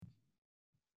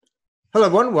Hello,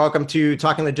 everyone. Welcome to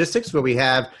Talking Logistics, where we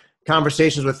have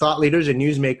conversations with thought leaders and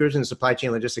newsmakers in the supply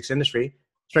chain logistics industry.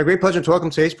 It's my great pleasure to welcome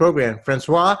today's program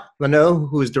Francois Lanoux,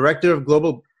 who is Director of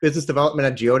Global Business Development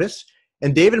at Geodis,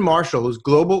 and David Marshall, who's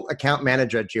Global Account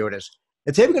Manager at Geodis.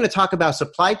 And today we're going to talk about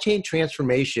supply chain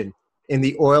transformation in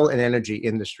the oil and energy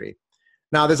industry.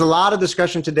 Now, there's a lot of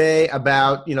discussion today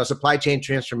about supply chain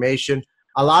transformation.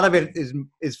 A lot of it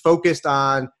is focused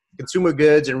on consumer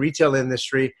goods and retail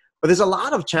industry. But there's a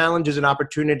lot of challenges and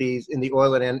opportunities in the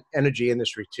oil and energy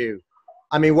industry too.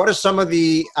 I mean, what are some of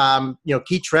the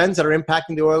key trends that are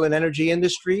impacting the oil and energy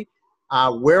industry?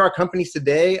 Where are companies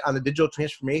today on the digital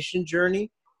transformation journey?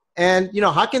 And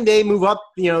how can they move up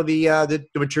the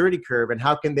maturity curve, and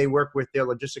how can they work with their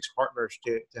logistics partners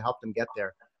to help them get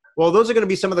there? Well, those are going to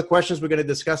be some of the questions we're going to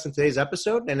discuss in today's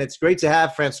episode, and it's great to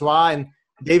have Francois and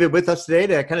David with us today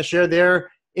to kind of share their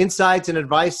insights and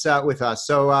advice with us.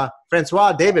 So,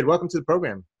 Francois, David, welcome to the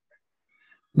program.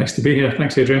 Nice to be here.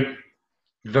 Thanks, Adrian.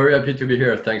 Very happy to be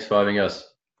here. Thanks for having us.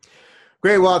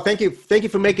 Great. Well, thank you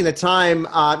for making the time.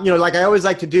 Like I always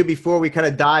like to do before we kind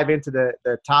of dive into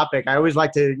the topic, I always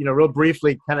like to, real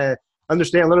briefly kind of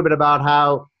understand a little bit about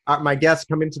how my guests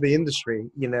come into the industry,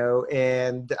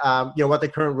 and what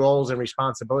the current roles and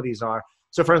responsibilities are.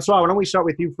 So, Francois, why don't we start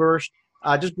with you first?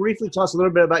 Just briefly tell us a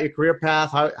little bit about your career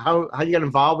path, how you got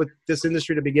involved with this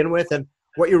industry to begin with, and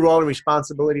what your role and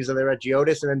responsibilities are there at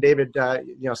Geodis. And then David,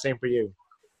 same for you.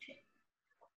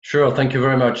 Sure. Thank you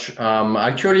very much.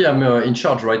 Actually, I'm in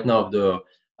charge right now of the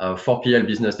 4PL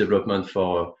business development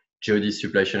for Geodis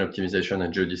supply chain optimization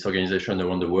and Geodis organization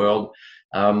around the world.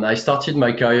 I started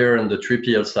my career on the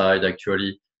 3PL side,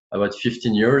 actually, about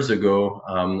 15 years ago.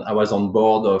 I was on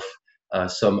board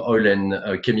of some oil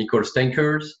and chemicals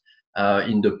tankers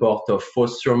in the port of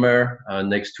Fos-sur-Mer,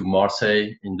 next to Marseille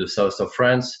in the south of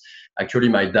France. Actually,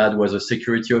 my dad was a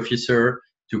security officer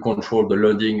to control the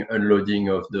loading, unloading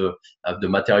of the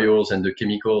materials and the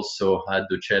chemicals. So I had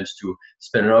the chance to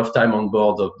spend a lot of time on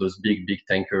board of those big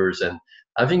tankers, and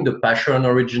having the passion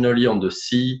originally on the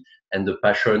sea and the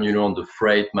passion, on the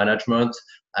freight management.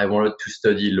 I wanted to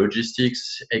study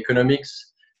logistics,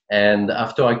 economics. And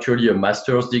after actually a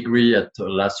master's degree at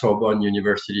La Sorbonne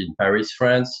University in Paris,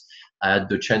 France, I had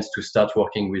the chance to start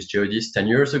working with Geodis 10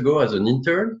 years ago as an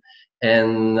intern.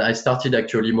 And I started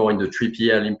actually more in the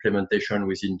 3PL implementation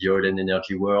within the oil and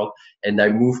energy world. And I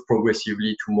moved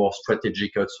progressively to more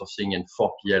strategic outsourcing and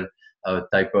 4PL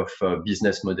type of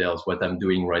business models, what I'm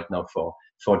doing right now for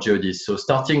Geodis. So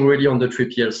starting really on the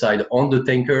 3PL side on the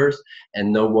tankers,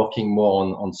 and now working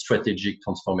more on strategic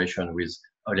transformation with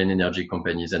oil and energy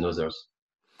companies and others.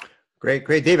 Great.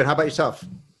 David, how about yourself?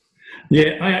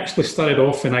 Yeah, I actually started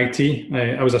off in IT.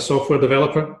 I was a software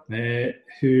developer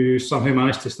who somehow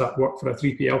managed to start work for a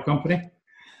 3PL company,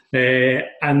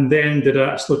 and then did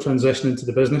a slow transition into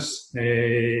the business.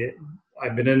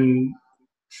 I've been in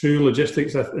true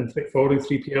logistics and freight forwarding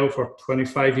 3PL for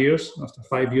 25 years, after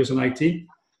 5 years in IT.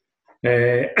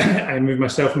 I moved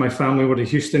myself and my family over to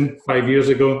Houston 5 years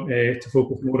ago to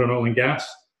focus more on oil and gas.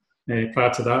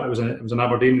 Prior to that, it was in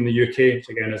Aberdeen in the UK, which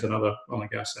again is another oil and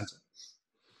gas centre.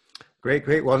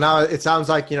 Great. Well, now it sounds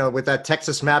like, with that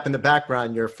Texas map in the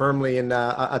background, you're firmly in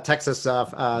a Texas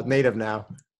native now.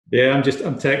 Yeah,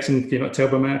 I'm Texan, tell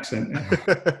by my accent.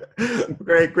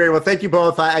 Great. Well, thank you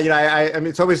both. I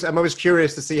mean, I'm always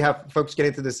curious to see how folks get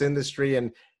into this industry,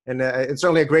 and it's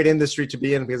certainly a great industry to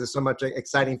be in because there's so much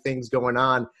exciting things going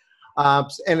on.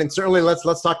 And certainly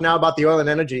let's talk now about the oil and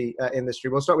energy industry.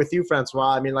 We'll start with you,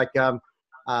 Francois. I mean, like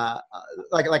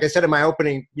I said in my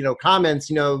opening,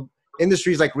 comments,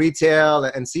 industries like retail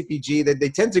and CPG, they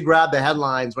tend to grab the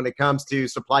headlines when it comes to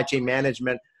supply chain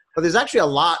management. But there's actually a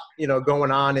lot, going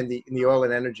on in the oil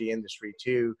and energy industry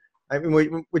too. I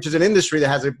mean, which is an industry that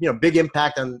has a big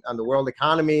impact on the world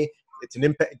economy.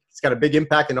 It's got a big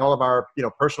impact in all of our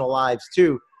personal lives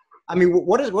too. I mean,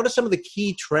 what are some of the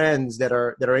key trends that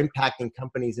are impacting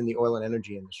companies in the oil and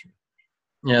energy industry?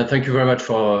 Yeah, thank you very much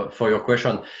for your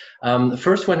question.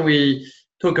 First, when we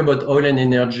talk about oil and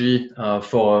energy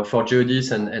for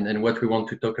Geodis, and what we want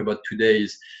to talk about today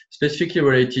is specifically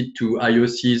related to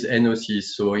IOCs, NOCs,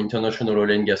 so international oil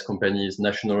and gas companies,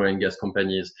 national oil and gas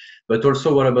companies, but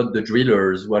also what about the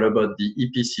drillers, what about the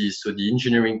EPCs, so the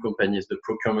engineering companies, the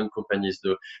procurement companies,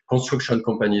 the construction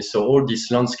companies, so all this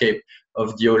landscape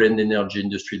of the oil and energy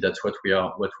industry, that's what we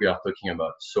are talking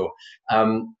about. So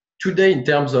today, in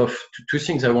terms of two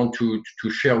things I want to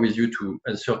share with you to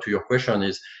answer to your question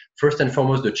is, first and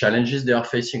foremost, the challenges they are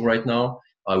facing right now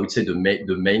I would say, the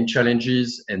main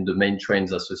challenges and the main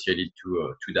trends associated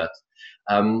to that.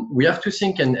 We have to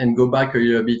think and go back a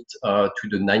little bit to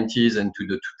the 90s and to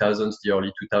the 2000s, the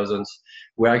early 2000s,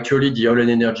 where actually the oil and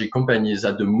energy companies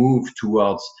had the move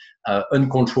towards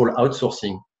uncontrolled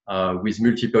outsourcing with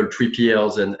multiple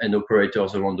 3PLs and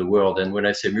operators around the world. And when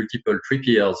I say multiple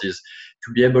 3PLs, is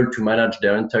to be able to manage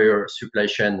their entire supply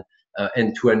chain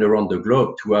end-to-end around the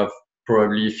globe, to have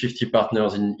probably 50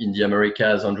 partners in the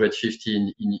Americas,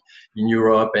 150 in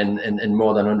Europe, and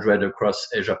more than 100 across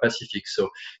Asia Pacific. So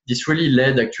this really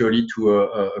led actually to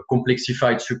a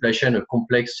complexified supply chain, a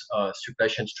complex supply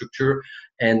chain structure,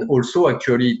 and also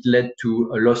actually it led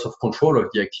to a loss of control of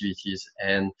the activities.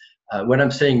 And when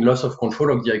I'm saying loss of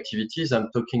control of the activities, I'm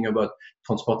talking about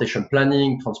transportation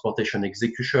planning, transportation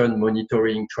execution,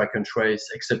 monitoring, track and trace,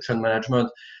 exception management,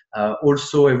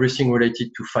 also everything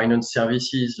related to finance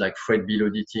services like freight bill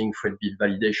auditing, freight bill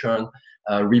validation,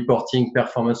 reporting,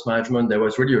 performance management. There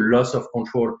was really a loss of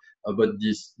control about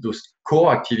those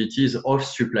core activities of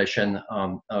supply chain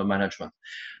management.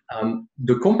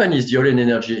 The companies, the oil and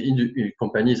energy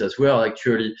companies as well,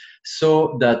 actually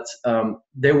saw that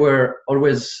they were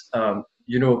always,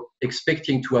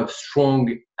 expecting to have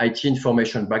strong IT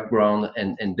information background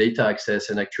and data access.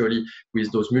 And actually,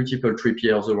 with those multiple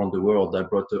 3PLs around the world, that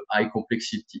brought a high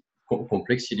complexity,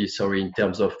 in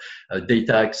terms of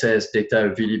data access, data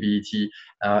availability,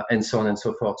 and so on and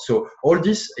so forth. So all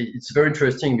this, it's very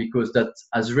interesting because that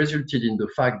has resulted in the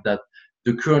fact that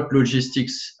the current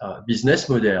logistics business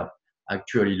model,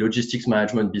 actually logistics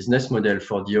management business model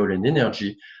for the oil and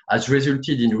energy, has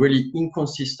resulted in really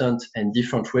inconsistent and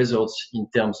different results in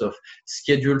terms of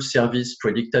scheduled service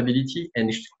predictability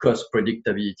and cost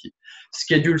predictability.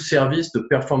 Scheduled service, the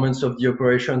performance of the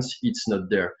operations, it's not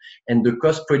there. And the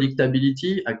cost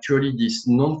predictability, actually this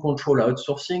non-control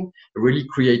outsourcing really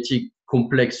created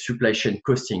complex supply chain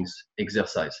costings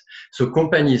exercise. So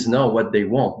companies now, what they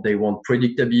want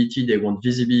predictability, they want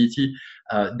visibility,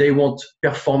 they want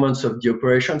performance of the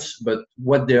operations, but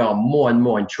what they are more and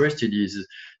more interested in is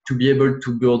to be able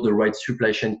to build the right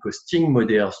supply chain costing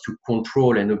models to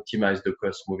control and optimize the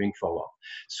cost moving forward.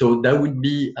 So that would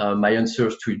be my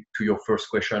answers to your first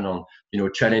question on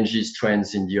challenges,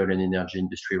 trends in the oil and energy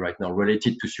industry right now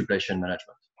related to supply chain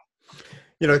management.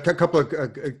 A couple of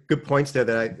good points there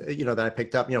that I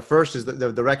picked up. First is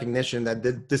the recognition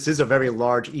that this is a very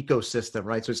large ecosystem,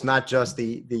 right? So it's not just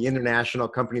the international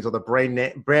companies or the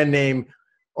brand name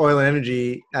oil and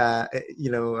energy,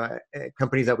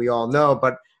 companies that we all know,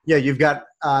 but you've got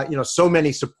so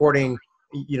many supporting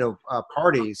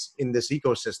parties in this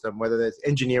ecosystem, whether it's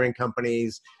engineering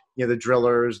companies, the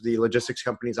drillers, the logistics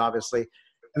companies, obviously,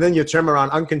 and then you turn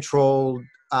around uncontrolled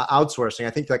outsourcing. I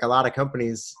think like a lot of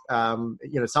companies,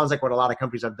 it sounds like what a lot of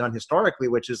companies have done historically,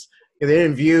 which is they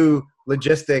didn't view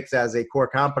logistics as a core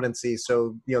competency.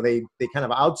 So, they kind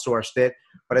of outsourced it,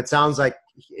 but it sounds like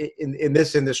in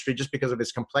this industry, just because of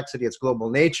its complexity, its global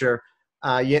nature,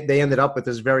 they ended up with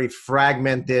this very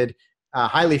fragmented,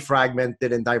 highly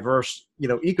fragmented and diverse,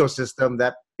 ecosystem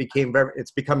that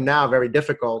it's become now very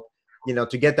difficult,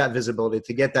 to get that visibility,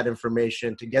 to get that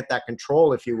information, to get that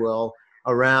control, if you will,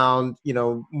 around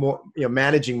more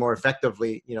managing more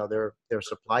effectively their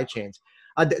supply chains.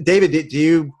 David, do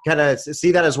you kind of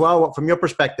see that as well from your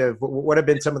perspective? What have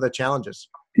been some of the challenges?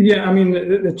 Yeah, I mean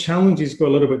the challenges go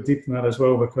a little bit deeper than that as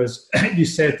well, because you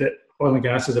said that oil and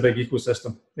gas is a big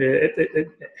ecosystem. It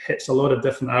hits a lot of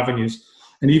different avenues,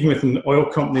 and even within oil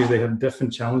companies, they have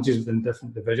different challenges within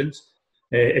different divisions.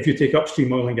 If you take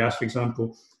upstream oil and gas, for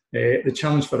example, the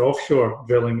challenge for offshore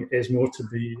drilling is more to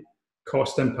the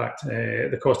cost impact.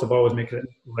 The cost of oil is making it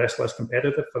less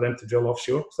competitive for them to drill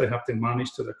offshore, so they have to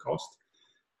manage to the cost.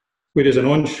 Whereas in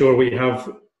onshore, we have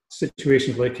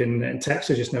situations like in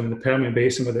Texas just now in the Permian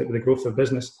Basin with the growth of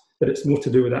business, that it's more to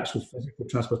do with actual physical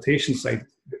transportation side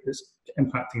that's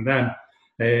impacting them.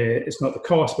 It's not the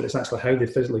cost, but it's actually how they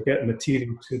physically get the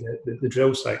material to the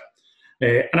drill site.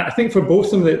 And I think for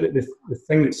both of them, the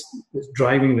thing that's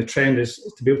driving the trend is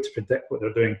to be able to predict what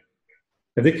they're doing.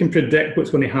 If they can predict what's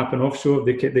going to happen offshore,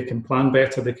 they can plan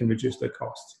better, they can reduce their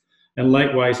costs. And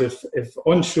likewise, if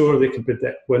onshore they can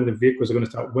predict when the vehicles are going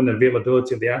to start, when the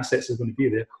availability of the assets is going to be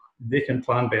there, they can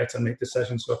plan better and make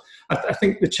decisions. So I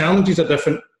think the challenges are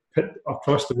different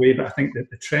across the way, but I think that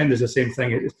the trend is the same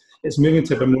thing. It's moving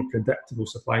to a more predictable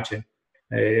supply chain.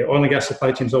 Oil and gas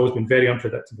supply chain has always been very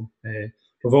unpredictable.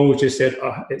 We've always just said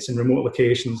it's in remote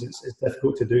locations, it's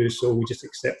difficult to do, so we just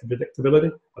accept the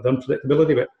predictability or the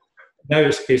unpredictability. But now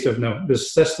it's a case of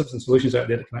there's systems and solutions out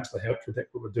there that can actually help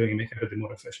predict what we're doing and make everything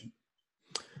more efficient.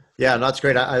 Yeah, no, that's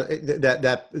great.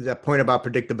 That point about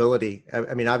predictability.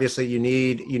 I mean, obviously, you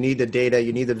need the data,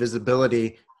 you need the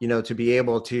visibility, to be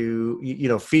able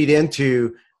to feed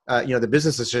into the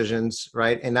business decisions,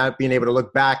 right? And not being able to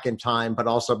look back in time, but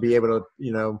also be able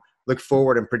to look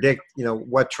forward and predict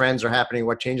what trends are happening,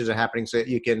 what changes are happening, so that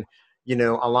you can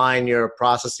align your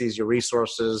processes, your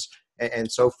resources,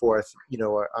 and so forth,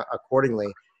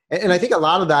 accordingly. And I think a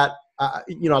lot of that, a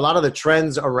lot of the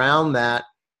trends around that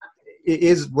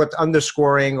is what's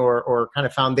underscoring or kind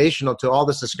of foundational to all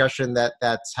this discussion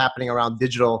that's happening around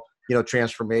digital,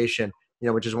 transformation,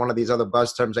 which is one of these other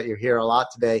buzz terms that you hear a lot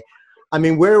today. I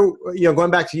mean,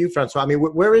 going back to you, Francois, I mean,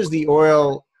 where is the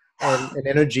oil and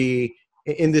energy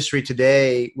industry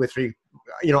today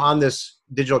on this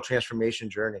digital transformation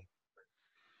journey?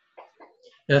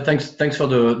 Yeah, thanks for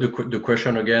the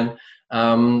question again.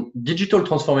 Digital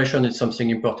transformation is something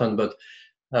important, but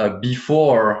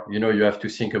before, you have to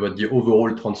think about the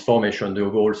overall transformation, the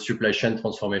overall supply chain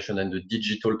transformation, and the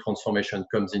digital transformation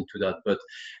comes into that. But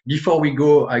before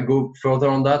I go further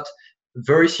on that.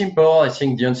 Very simple. I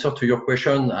think the answer to your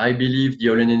question, I believe the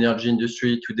oil and energy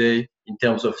industry today, in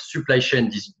terms of supply chain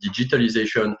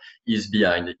digitalization, is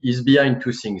behind. Is behind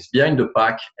two things. Behind the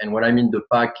pack, and what I mean the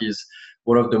pack is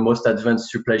one of the most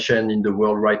advanced supply chain in the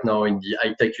world right now in the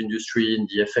high-tech industry, in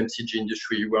the FMCG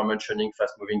industry. We're mentioning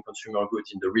fast-moving consumer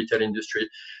goods in the retail industry,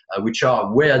 which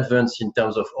are way advanced in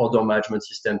terms of order management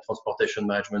system, transportation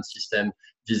management system,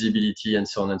 visibility, and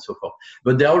so on and so forth.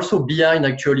 But they're also behind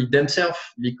actually themselves,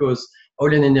 because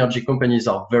oil and energy companies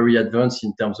are very advanced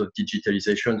in terms of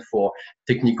digitalization for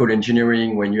technical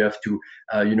engineering, when you have to,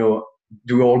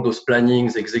 do all those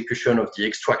plannings, execution of the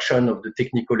extraction, of the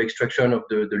technical extraction of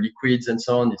the liquids and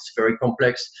so on. It's very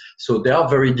complex. So they are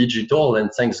very digital, and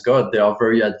thanks God, they are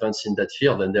very advanced in that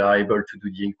field, and they are able to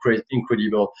do the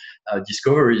incredible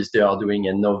discoveries they are doing,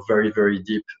 and now very, very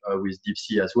deep with deep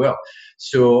sea as well.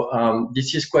 So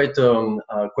this is quite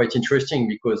interesting,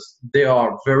 because they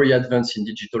are very advanced in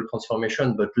digital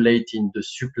transformation, but late in the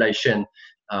supply chain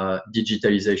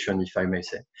digitalization, if I may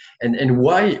say. And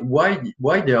why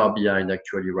they are behind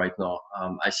actually right now?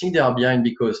 I think they are behind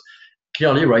because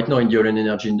clearly right now in the oil and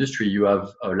energy industry, you have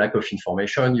a lack of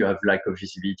information, you have lack of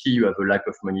visibility, you have a lack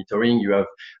of monitoring, you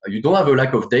don't have a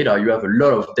lack of data, you have a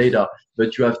lot of data,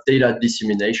 but you have data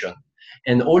dissemination.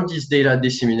 And all this data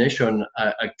dissemination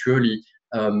actually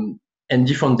and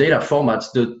different data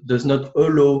formats does not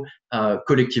allow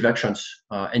collective actions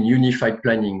and unified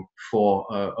planning for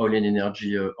oil and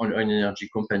energy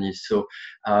companies. So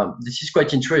this is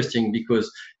quite interesting,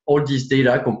 because all this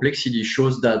data complexity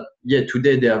shows that,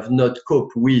 today they have not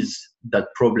coped with that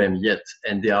problem yet,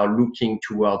 and they are looking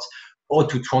towards how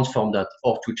to transform that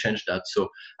or to change that. So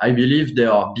I believe they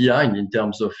are behind in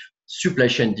terms of supply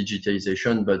chain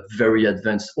digitalization, but very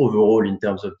advanced overall in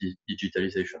terms of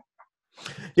digitalization.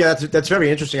 Yeah, that's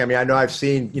very interesting. I mean, I know I've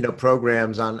seen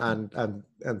programs on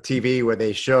TV where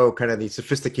they show kind of the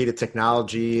sophisticated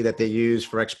technology that they use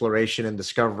for exploration and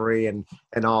discovery and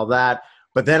all that.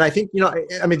 But then I think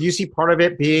do you see part of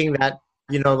it being that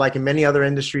like in many other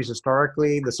industries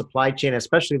historically, the supply chain,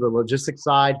 especially the logistics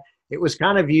side, it was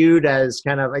kind of viewed as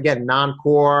kind of, again,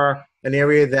 non-core, an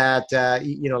area that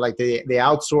like they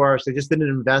outsourced. They just didn't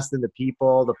invest in the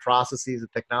people, the processes, the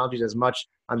technologies as much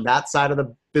on that side of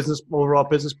the overall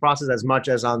business process, as much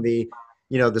as on the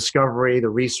discovery, the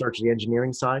research, the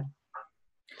engineering side.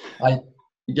 I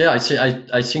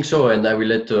think so, and I will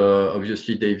let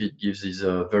obviously David gives his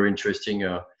very interesting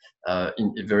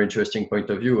point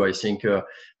of view. I think they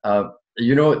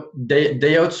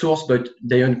outsourced, but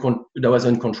there was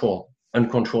uncontrolled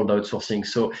outsourcing.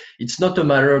 So it's not a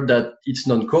matter that it's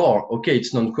non-core. Okay,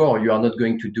 it's non-core. You are not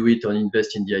going to do it or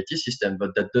invest in the IT system,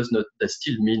 but that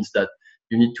still means that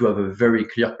you need to have a very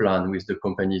clear plan with the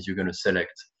companies you're going to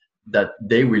select, that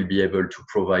they will be able to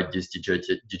provide this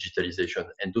digitalization.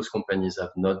 And those companies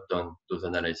have not done those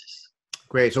analyses.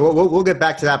 Great. So we'll get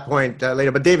back to that point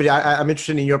later. But David, I'm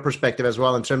interested in your perspective as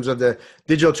well in terms of the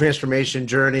digital transformation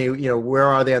journey. Where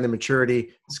are they on the maturity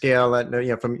scale?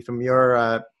 From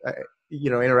your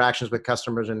interactions with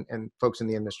customers and folks in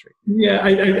the industry. Yeah,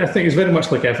 I think it's very much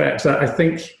like FX. I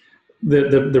think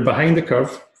they're behind the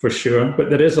curve for sure, but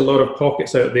there is a lot of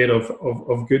pockets out there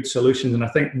of good solutions. And I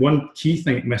think one key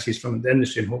thing it misses from the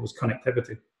industry and what was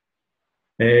connectivity.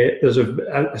 There's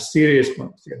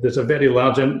there's a very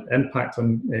large impact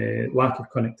on lack of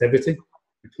connectivity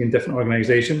between different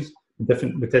organizations,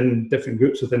 within different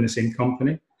groups within the same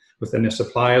company, within the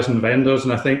suppliers and vendors.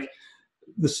 And I think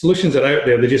the solutions are out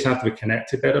there. They just have to be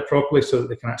connected better properly so that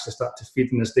they can actually start to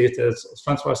feed in this data. As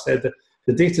Francois said,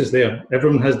 the data is there.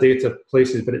 Everyone has data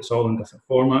places, but it's all in different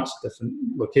formats, different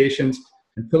locations.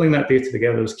 And pulling that data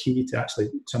together is key to actually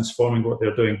transforming what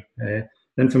they're doing. The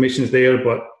information is there,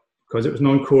 but because it was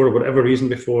non-core or whatever reason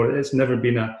before, it's never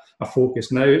been a focus.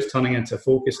 Now it's turning into a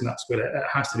focus, and that's where it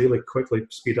has to really quickly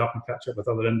speed up and catch up with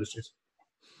other industries.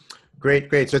 Great.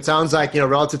 So it sounds like,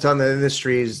 relative to other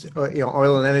industries,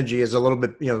 oil and energy is a little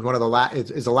bit, one of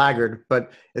the is a laggard,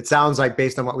 but it sounds like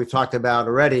based on what we've talked about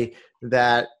already,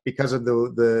 that because of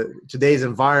the today's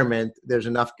environment, there's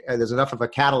enough of a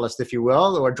catalyst, if you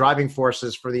will, or driving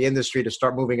forces for the industry to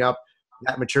start moving up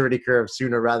that maturity curve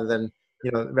sooner rather than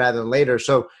later.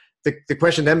 So the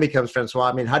question then becomes,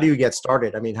 Francois, how do you get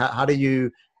started? How do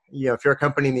you, if you're a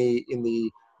company in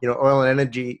the oil and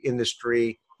energy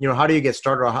industry, how do you get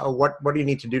started? Or what do you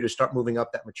need to do to start moving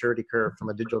up that maturity curve from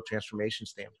a digital transformation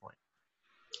standpoint?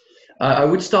 I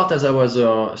would start, as I was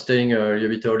saying a little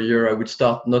bit earlier, I would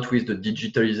start not with the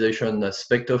digitalization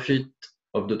aspect of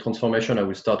the transformation. I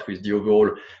would start with the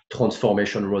overall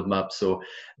transformation roadmap. So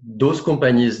those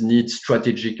companies need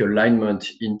strategic alignment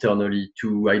internally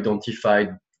to identify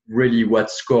really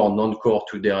what's core, non-core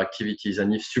to their activities.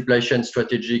 And if supply chain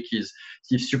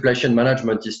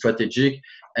management is strategic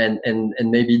and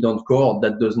maybe non-core,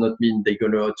 that does not mean they're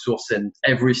going to outsource and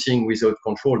everything without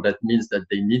control. That means that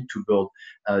they need to build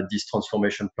this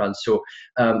transformation plan. So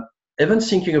even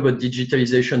thinking about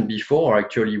digitalization before,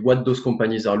 actually, what those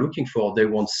companies are looking for, they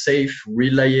want safe,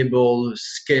 reliable,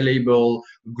 scalable,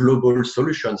 global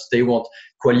solutions. They want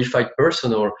qualified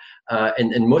personnel.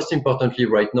 And most importantly,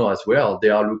 right now as well, they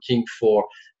are looking for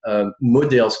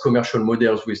commercial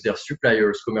models with their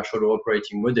suppliers, commercial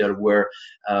operating model, where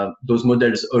those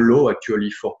models allow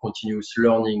actually for continuous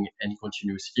learning and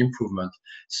continuous improvement.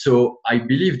 So I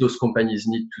believe those companies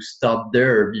need to start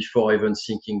there before even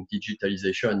thinking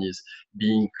digitalization, is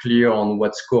being clear on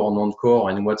what's core, non-core,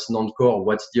 and what's non-core,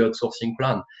 what's the outsourcing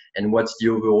plan, and what's the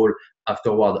overall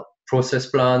afterward process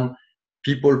plan,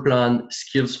 people plan,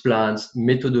 skills plans,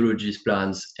 methodologies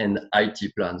plans, and IT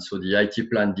plans. So the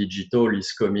IT plan digital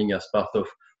is coming as part of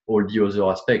all the other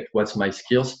aspects. What's my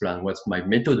skills plan? What's my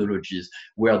methodologies?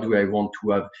 Where do I want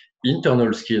to have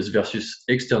internal skills versus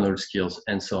external skills,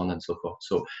 and so on and so forth.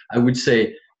 So I would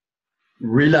say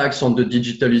relax on the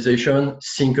digitalization,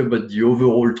 think about the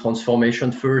overall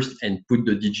transformation first, and put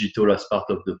the digital as part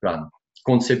of the plan.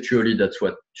 Conceptually, that's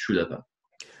what should happen.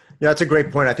 Yeah, that's a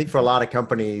great point. I think for a lot of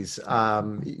companies,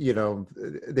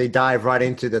 they dive right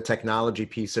into the technology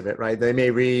piece of it, right? They may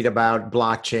read about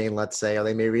blockchain, let's say, or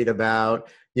they may read about,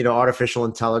 artificial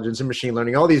intelligence and machine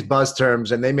learning, all these buzz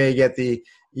terms, and they may get the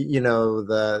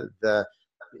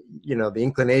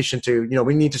inclination to,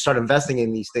 we need to start investing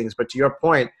in these things. But to your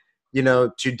point,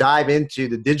 to dive into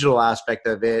the digital aspect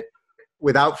of it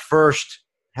without first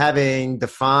having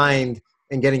defined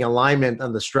and getting alignment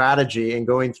on the strategy and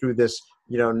going through this,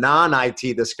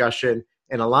 non-IT discussion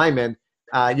and alignment,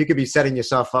 you could be setting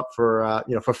yourself up for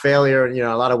failure,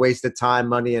 a lot of wasted time,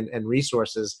 money, and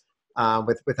resources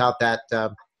without that,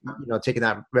 taking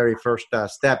that very first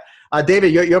step.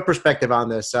 David, your perspective on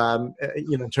this,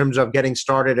 in terms of getting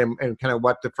started and kind of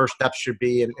what the first steps should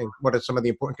be and what are some of the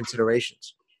important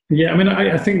considerations? Yeah,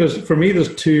 I think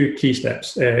there's two key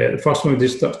steps. The first one with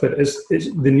these steps is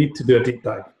the need to do a deep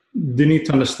dive. They need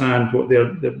to understand what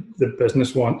their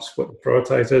business wants, what the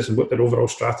prioritize is, and what their overall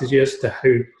strategy is to how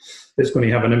it's going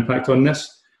to have an impact on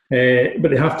this.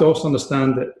 But they have to also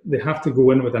understand that they have to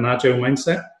go in with an agile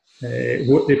mindset.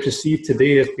 What they perceive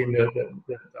today as being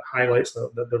the highlights,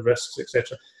 the risks,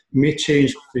 etc., may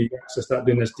change for you to start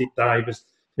doing this deep dive. As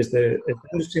the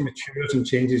industry matures and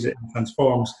changes and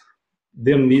transforms,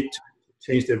 they'll need to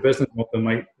change their business model,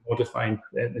 might modify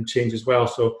and change as well.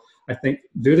 So I think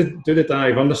do the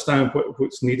dive, understand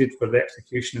what's needed for the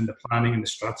execution and the planning and the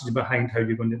strategy behind how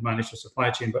you're going to manage your supply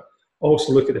chain, but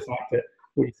also look at the fact that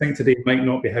what you think today might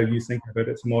not be how you think about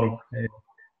it tomorrow.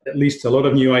 It leads to a lot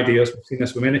of new ideas. We've seen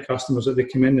this with many customers that they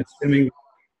come in assuming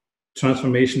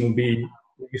transformation will be,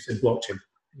 like you said, blockchain.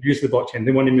 Use the blockchain.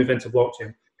 They want to move into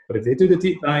blockchain. But if they do the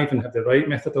deep dive and have the right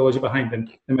methodology behind them,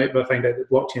 they might find out that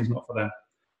blockchain is not for them.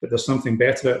 But there's something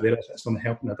better out there that's going to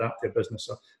help them adapt their business.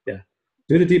 So yeah,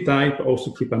 do the deep dive, but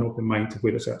also keep an open mind to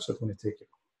where it's actually going to take you.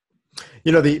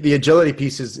 The agility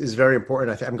piece is very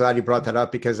important. I'm glad you brought that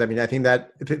up because, I think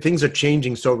that things are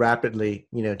changing so rapidly,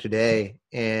 today.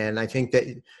 And I think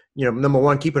that, number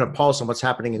one, keeping a pulse on what's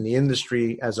happening in the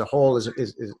industry as a whole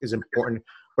is important.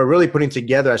 But really putting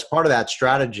together as part of that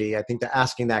strategy, I think that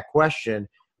asking that question,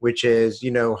 which is,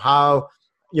 how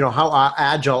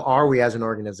agile are we as an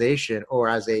organization or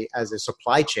as a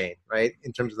supply chain, right?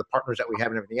 In terms of the partners that we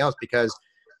have and everything else, because,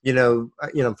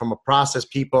 from a process,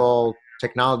 people,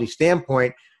 technology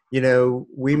standpoint,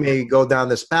 we may go down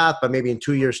this path, but maybe in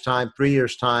 2 years' time, 3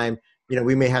 years' time,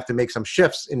 we may have to make some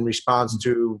shifts in response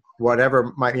to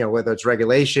whatever might, whether it's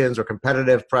regulations or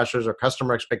competitive pressures or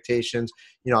customer expectations,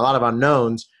 a lot of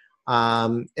unknowns,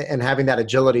 and having that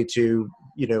agility to,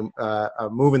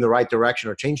 move in the right direction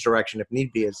or change direction if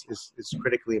need be is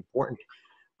critically important.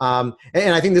 And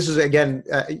I think this is, again,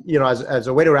 as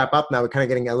a way to wrap up now, we're kind of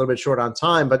getting a little bit short on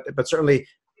time, but certainly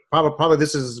probably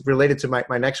this is related to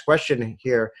my next question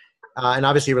here, and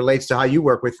obviously relates to how you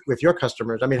work with your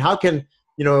customers. I mean, how can,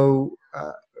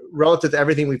 relative to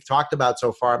everything we've talked about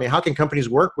so far, I mean, how can companies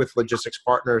work with logistics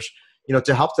partners,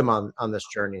 to help them on this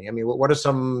journey? I mean, what are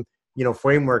some,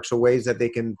 frameworks or ways that they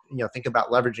can, think about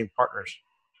leveraging partners?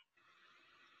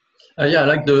 Yeah, I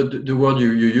like the word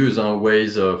you use,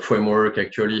 ways, framework.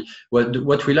 Actually,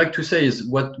 what we like to say is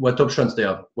what options they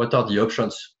have. What are the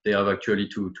options they have actually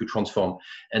to transform?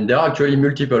 And there are actually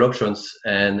multiple options,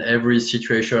 and every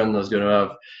situation is going to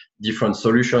have different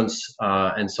solutions,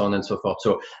 and so on and so forth.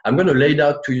 So I'm going to lay it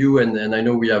out to you, and I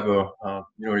know we have a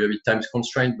little bit time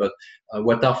constraint, but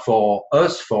what are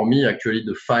for me actually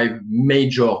the 5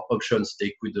 major options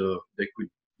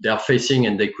they are facing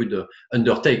and they could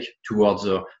undertake towards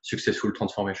a successful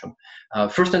transformation.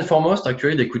 First and foremost,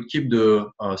 actually, they could keep the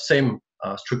same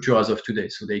structure as of today.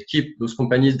 So they keep those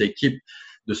companies, they keep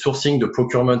the sourcing, the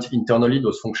procurement internally,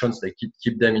 those functions, they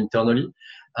keep them internally.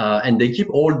 And they keep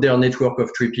all their network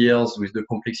of 3PLs with the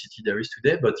complexity there is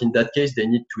today. But in that case, they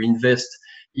need to invest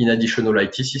in additional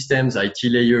IT systems, IT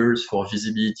layers for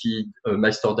visibility,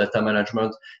 master data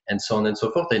management, and so on and so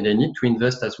forth. And they need to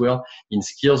invest as well in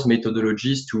skills,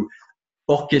 methodologies to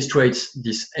orchestrate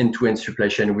this end-to-end supply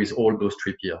chain with all those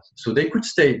 3PLs. So they could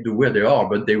stay the way they are,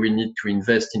 but they will need to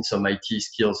invest in some IT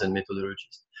skills and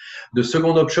methodologies. The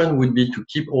second option would be to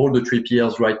keep all the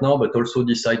 3PLs right now, but also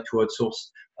decide to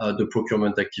outsource the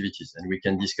procurement activities, and we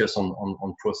can discuss on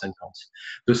pros and cons.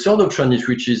 The third option is,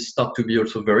 which is start to be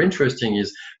also very interesting,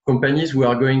 is companies who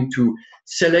are going to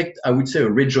select, I would say, a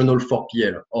regional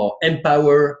 4PL or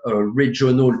empower a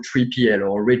regional 3PL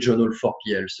or regional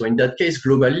 4PL. So in that case,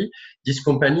 globally, this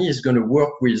company is going to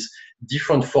work with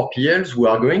different 4PLs who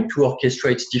are going to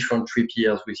orchestrate different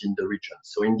 3PLs within the region.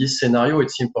 So in this scenario,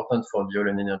 it's important for the oil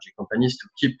and energy companies to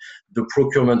keep the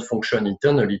procurement function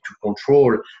internally to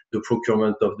control the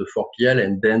procurement of the 4PL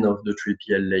and then of the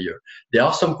 3PL layer. There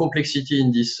are some complexity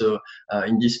in this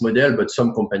model, but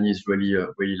some companies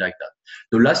really like that.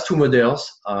 The last 2 models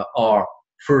are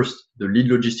first the lead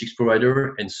logistics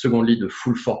provider, and secondly the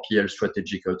full 4PL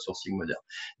strategic outsourcing model.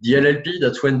 The LLP,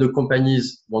 that's when the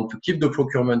companies want to keep the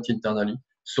procurement internally,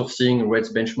 sourcing,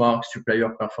 rates, benchmarks, supplier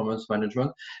performance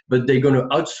management, but they're going to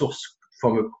outsource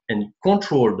from a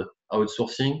controlled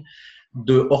outsourcing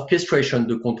the orchestration,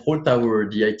 the control tower,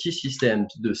 the IT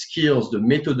systems, the skills, the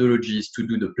methodologies to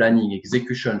do the planning,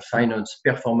 execution, finance,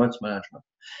 performance management.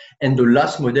 And the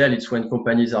last model is when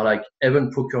companies are like,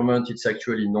 even procurement, it's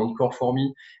actually non-core for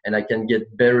me, and I can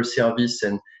get better service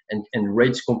and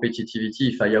rates competitivity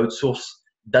if I outsource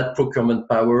that procurement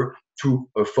power to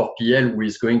a 4PL who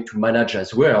is going to manage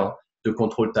as well the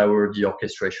control tower, the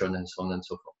orchestration, and so on and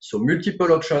so forth. So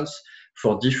multiple options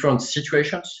for different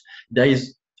situations. There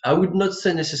is, I would not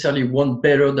say necessarily one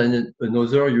better than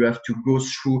another. You have to go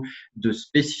through the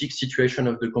specific situation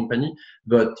of the company.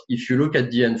 But if you look at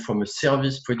the end from a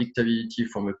service predictability,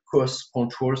 from a cost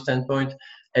control standpoint,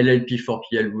 LLP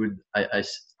 4PL would, I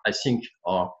think,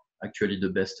 are actually the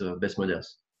best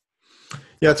models.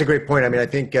 Yeah, that's a great point. I mean, I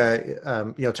think,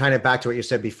 tying it back to what you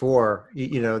said before,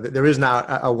 there is not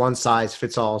a one size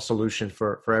fits all solution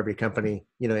for every company,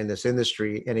 in this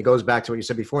industry. And it goes back to what you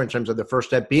said before in terms of the first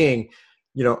step being,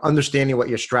 understanding what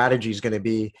your strategy is going to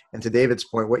be. And to David's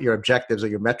point, what your objectives or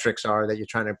your metrics are that you're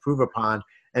trying to improve upon.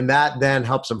 And that then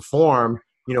helps inform,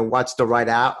 what's the right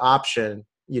option,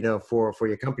 for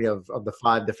your company of the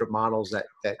 5 different models that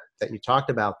you talked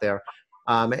about there.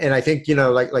 And I think,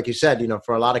 like you said,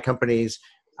 for a lot of companies,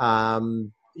 there's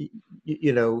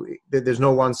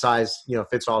no one size,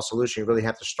 fits all solution. You really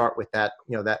have to start with that,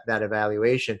 that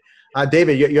evaluation.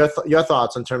 David, your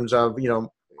thoughts in terms of,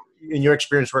 in your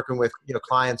experience working with,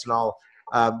 clients and all,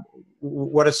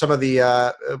 what are some of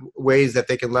the ways that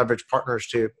they can leverage partners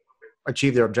to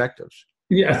achieve their objectives?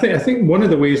 Yeah, I think one of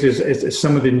the ways is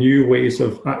some of the new ways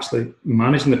of actually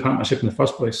managing the partnership in the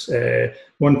first place.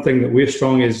 One thing that we're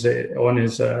strong is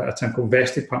a term called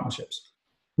vested partnerships,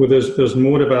 where there's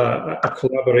more of a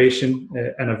collaboration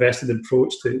and a vested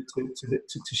approach to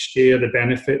share the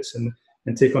benefits and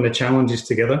take on the challenges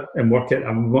together and work it in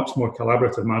a much more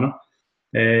collaborative manner.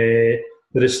 There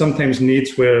is sometimes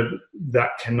needs where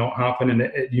that cannot happen, and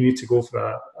you need to go for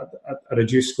a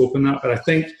reduced scope in that. But I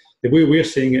think the way we're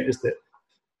seeing it is that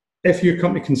if your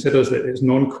company considers that it's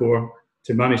non-core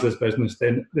to manage this business,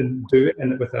 then do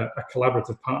it with a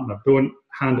collaborative partner. Don't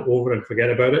hand it over and forget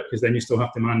about it, because then you still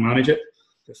have to manage it.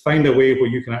 But find a way where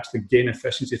you can actually gain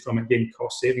efficiency from it, gain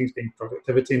cost savings, gain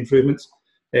productivity improvements,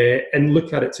 and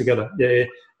look at it together.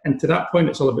 And to that point,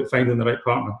 it's all about finding the right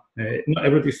partner. Not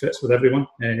everybody fits with everyone.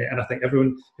 And I think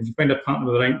everyone, if you find a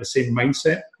partner with the same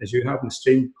mindset as you have and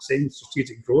the same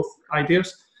strategic growth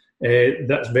ideas,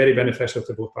 that's very beneficial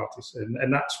to both parties.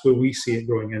 And that's where we see it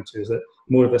growing into, is that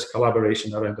more of this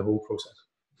collaboration around the whole process.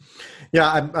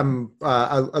 Yeah,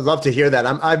 I'd love to hear that.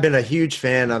 I've been a huge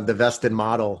fan of the vested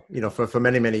model, for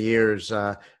many, many years.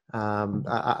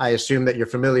 I assume that you're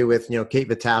familiar with, Kate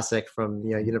Vitasic from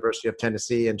University of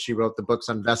Tennessee, and she wrote the books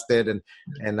on vested.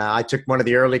 And I took one of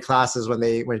the early classes when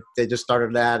they just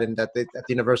started that, and at the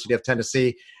University of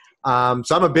Tennessee. So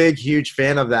I'm a huge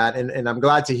fan of that, and I'm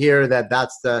glad to hear that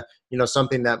that's the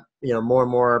something that more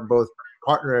and more both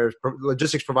partners,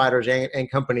 logistics providers, and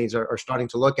companies are starting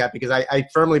to look at, because I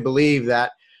firmly believe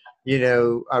that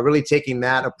really taking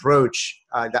that approach,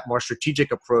 that more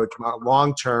strategic approach,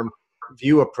 long-term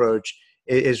view approach,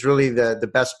 is really the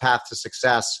best path to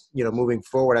success moving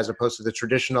forward, as opposed to the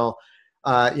traditional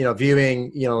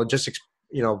viewing logistics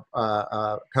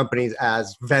companies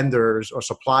as vendors or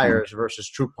suppliers versus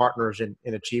true partners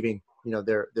in achieving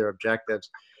their objectives.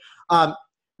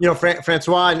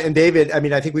 Francois and David,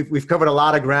 I think we've covered a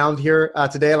lot of ground here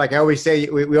today. Like I always say,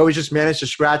 we always just manage to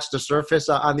scratch the surface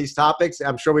on these topics.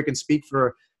 I'm sure we can speak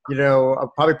for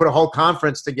probably put a whole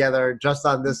conference together just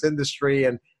on this industry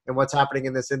and what's happening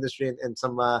in this industry, and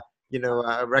some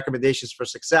recommendations for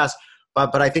success.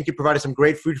 But I think you provided some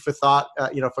great food for thought,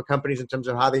 for companies in terms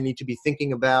of how they need to be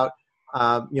thinking about,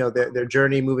 their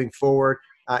journey moving forward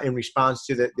in response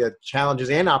to the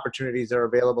challenges and opportunities that are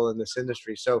available in this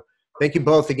industry. So thank you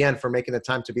both again for making the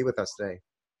time to be with us today.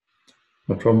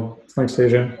 No problem. Thanks,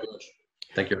 Adrian.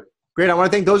 Thank you. Great. I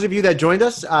want to thank those of you that joined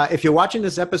us. If you're watching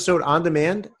this episode on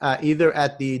demand, either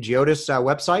at the Geodis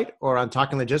website or on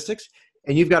Talking Logistics,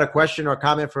 and you've got a question or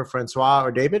comment for Francois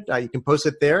or David, you can post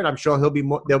it there, and I'm sure they'll be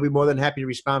more than happy to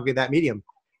respond via that medium.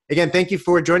 Again, thank you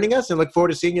for joining us, and look forward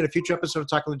to seeing you in a future episode of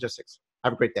Talking Logistics.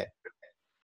 Have a great day.